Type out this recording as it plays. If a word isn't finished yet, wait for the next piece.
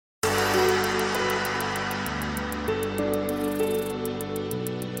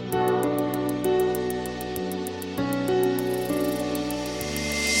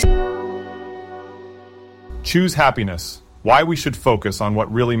Choose happiness. Why we should focus on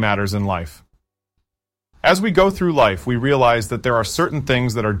what really matters in life. As we go through life, we realize that there are certain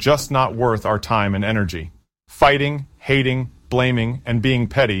things that are just not worth our time and energy. Fighting, hating, blaming, and being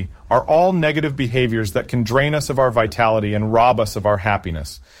petty are all negative behaviors that can drain us of our vitality and rob us of our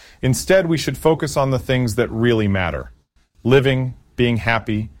happiness. Instead, we should focus on the things that really matter. Living, being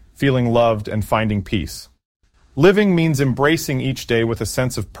happy, feeling loved, and finding peace. Living means embracing each day with a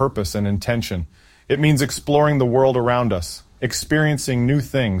sense of purpose and intention. It means exploring the world around us, experiencing new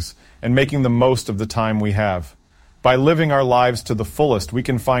things, and making the most of the time we have. By living our lives to the fullest, we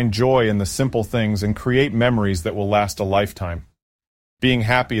can find joy in the simple things and create memories that will last a lifetime. Being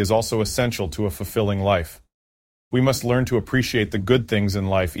happy is also essential to a fulfilling life. We must learn to appreciate the good things in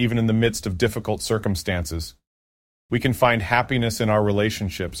life, even in the midst of difficult circumstances. We can find happiness in our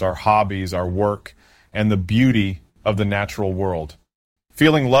relationships, our hobbies, our work, and the beauty of the natural world.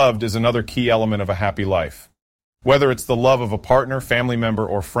 Feeling loved is another key element of a happy life. Whether it's the love of a partner, family member,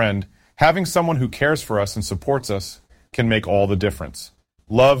 or friend, having someone who cares for us and supports us can make all the difference.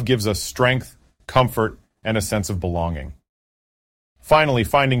 Love gives us strength, comfort, and a sense of belonging. Finally,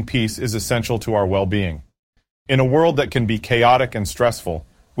 finding peace is essential to our well-being. In a world that can be chaotic and stressful,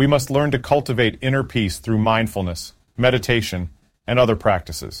 we must learn to cultivate inner peace through mindfulness, meditation, and other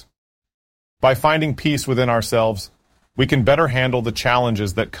practices. By finding peace within ourselves, we can better handle the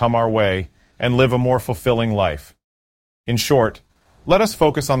challenges that come our way and live a more fulfilling life. In short, let us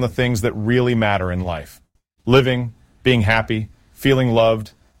focus on the things that really matter in life. Living, being happy, feeling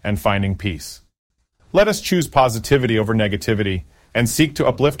loved, and finding peace. Let us choose positivity over negativity and seek to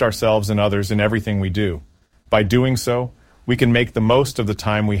uplift ourselves and others in everything we do. By doing so, we can make the most of the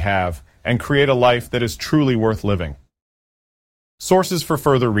time we have and create a life that is truly worth living. Sources for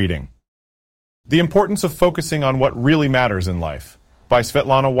further reading. The Importance of Focusing on What Really Matters in Life by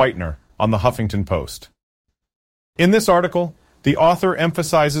Svetlana Whitener on the Huffington Post. In this article, the author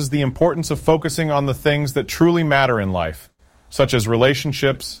emphasizes the importance of focusing on the things that truly matter in life, such as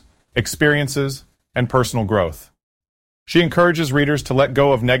relationships, experiences, and personal growth. She encourages readers to let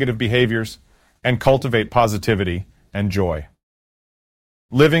go of negative behaviors and cultivate positivity and joy.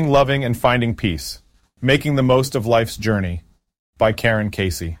 Living, Loving, and Finding Peace, Making the Most of Life's Journey by Karen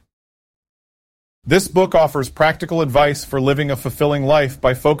Casey. This book offers practical advice for living a fulfilling life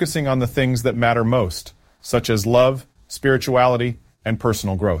by focusing on the things that matter most, such as love, spirituality, and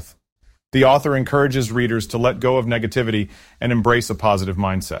personal growth. The author encourages readers to let go of negativity and embrace a positive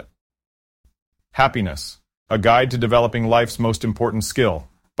mindset. Happiness, A Guide to Developing Life's Most Important Skill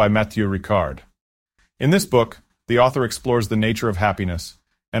by Mathieu Ricard. In this book, the author explores the nature of happiness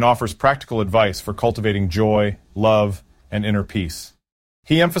and offers practical advice for cultivating joy, love, and inner peace.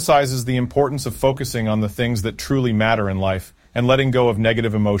 He emphasizes the importance of focusing on the things that truly matter in life and letting go of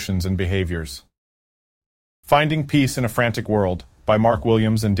negative emotions and behaviors. Finding Peace in a Frantic World by Mark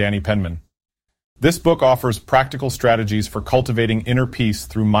Williams and Danny Penman. This book offers practical strategies for cultivating inner peace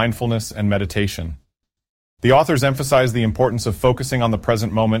through mindfulness and meditation. The authors emphasize the importance of focusing on the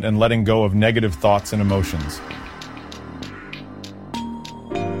present moment and letting go of negative thoughts and emotions.